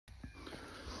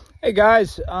Hey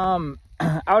guys,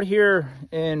 out here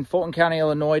in Fulton County,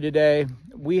 Illinois today,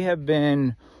 we have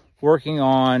been working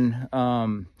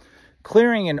on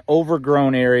clearing an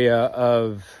overgrown area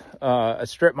of a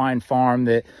strip mine farm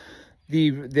that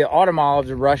the autumn olives,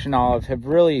 the Russian olives, have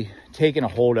really taken a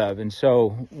hold of. And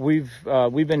so we've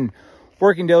been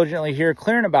working diligently here,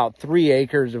 clearing about 3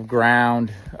 acres of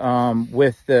ground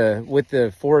with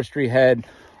the forestry head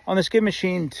on the skid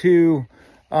machine to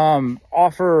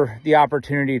offer the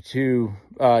opportunity to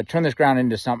turn this ground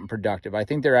into something productive. I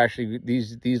think they're actually,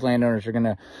 these landowners are going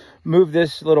to move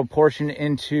this little portion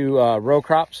into row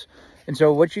crops. And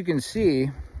so what you can see,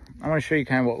 I want to show you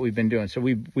kind of what we've been doing. So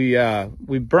we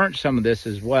burnt some of this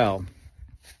as well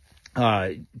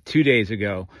 2 days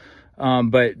ago.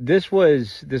 But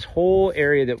this whole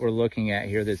area that we're looking at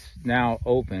here that's now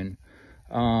open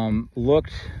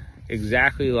looked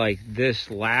exactly like this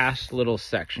last little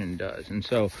section does. And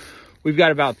so we've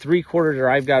got about 3/4, or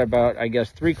I've got about, I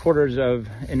guess, 3/4 of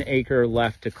an acre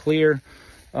left to clear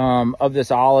of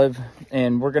this olive.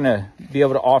 And we're going to be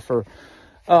able to offer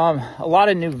a lot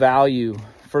of new value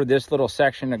for this little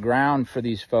section of ground for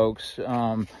these folks,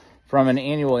 from an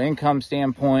annual income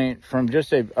standpoint, from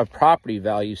just a property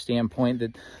value standpoint,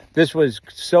 that this was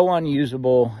so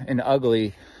unusable and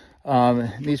ugly.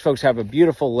 These folks have a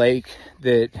beautiful lake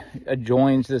that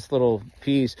adjoins this little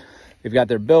piece. They've got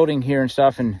their building here and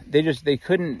stuff, and they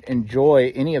couldn't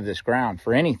enjoy any of this ground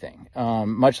for anything,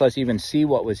 much less even see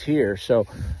what was here. So,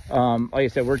 like I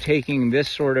said, we're taking this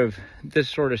sort of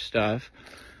stuff,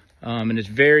 and it's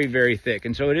very, very thick.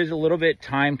 And so it is a little bit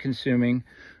time consuming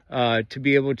to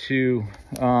be able to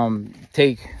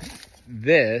take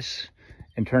this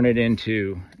and turn it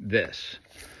into this.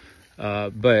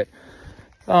 But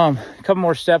a couple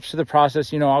more steps to the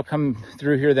process. I'll come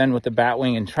through here then with the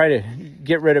batwing and try to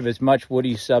get rid of as much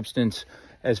woody substance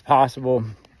as possible.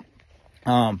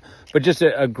 But just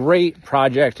a great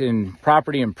project in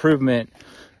property improvement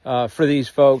for these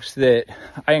folks that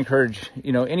I encourage,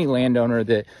 any landowner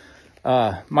that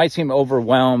might seem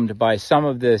overwhelmed by some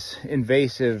of this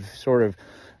invasive sort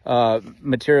of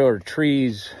material or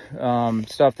trees,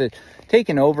 stuff that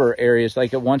taken over areas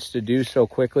like it wants to do so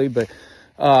quickly. But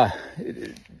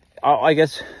I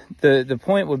guess the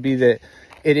point would be that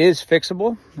it is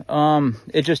fixable.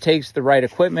 It just takes the right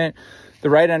equipment,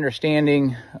 the right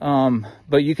understanding,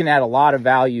 but you can add a lot of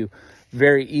value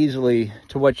very easily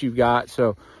to what you've got.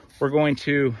 So we're going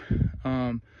to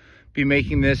be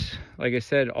making this, like I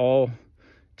said, all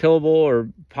tillable, or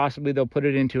possibly they'll put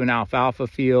it into an alfalfa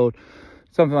field,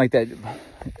 something like that,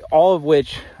 all of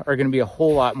which are going to be a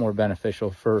whole lot more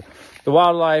beneficial for the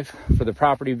wildlife, for the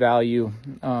property value,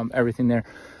 everything there.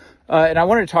 And I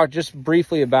wanted to talk just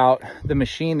briefly about the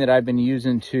machine that I've been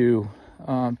using to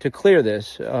clear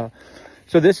this.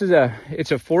 So this is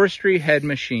it's a forestry head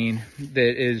machine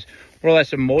that is more or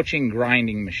less a mulching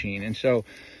grinding machine. And so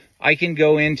I can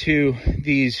go into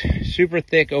these super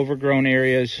thick overgrown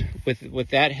areas with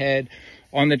that head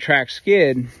on the track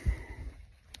skid,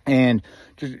 and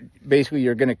just basically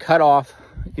you're going to cut off,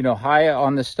 high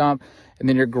on the stump, and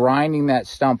then you're grinding that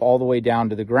stump all the way down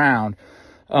to the ground.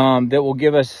 That will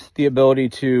give us the ability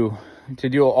to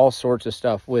do all sorts of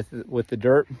stuff with the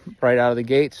dirt right out of the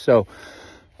gate. So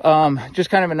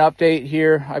just kind of an update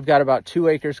here. I've got about 2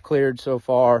 acres cleared so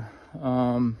far,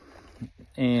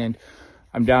 and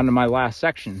I'm down to my last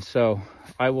section. So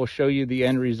I will show you the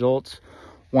end results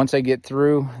once I get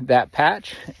through that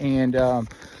patch. And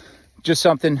just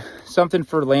something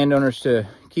for landowners to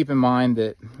keep in mind,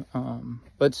 that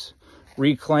let's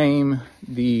reclaim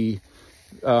the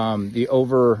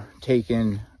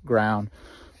overtaken ground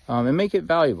and make it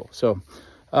valuable. So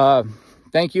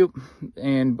thank you,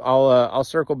 and I'll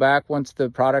circle back once the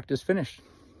product is finished.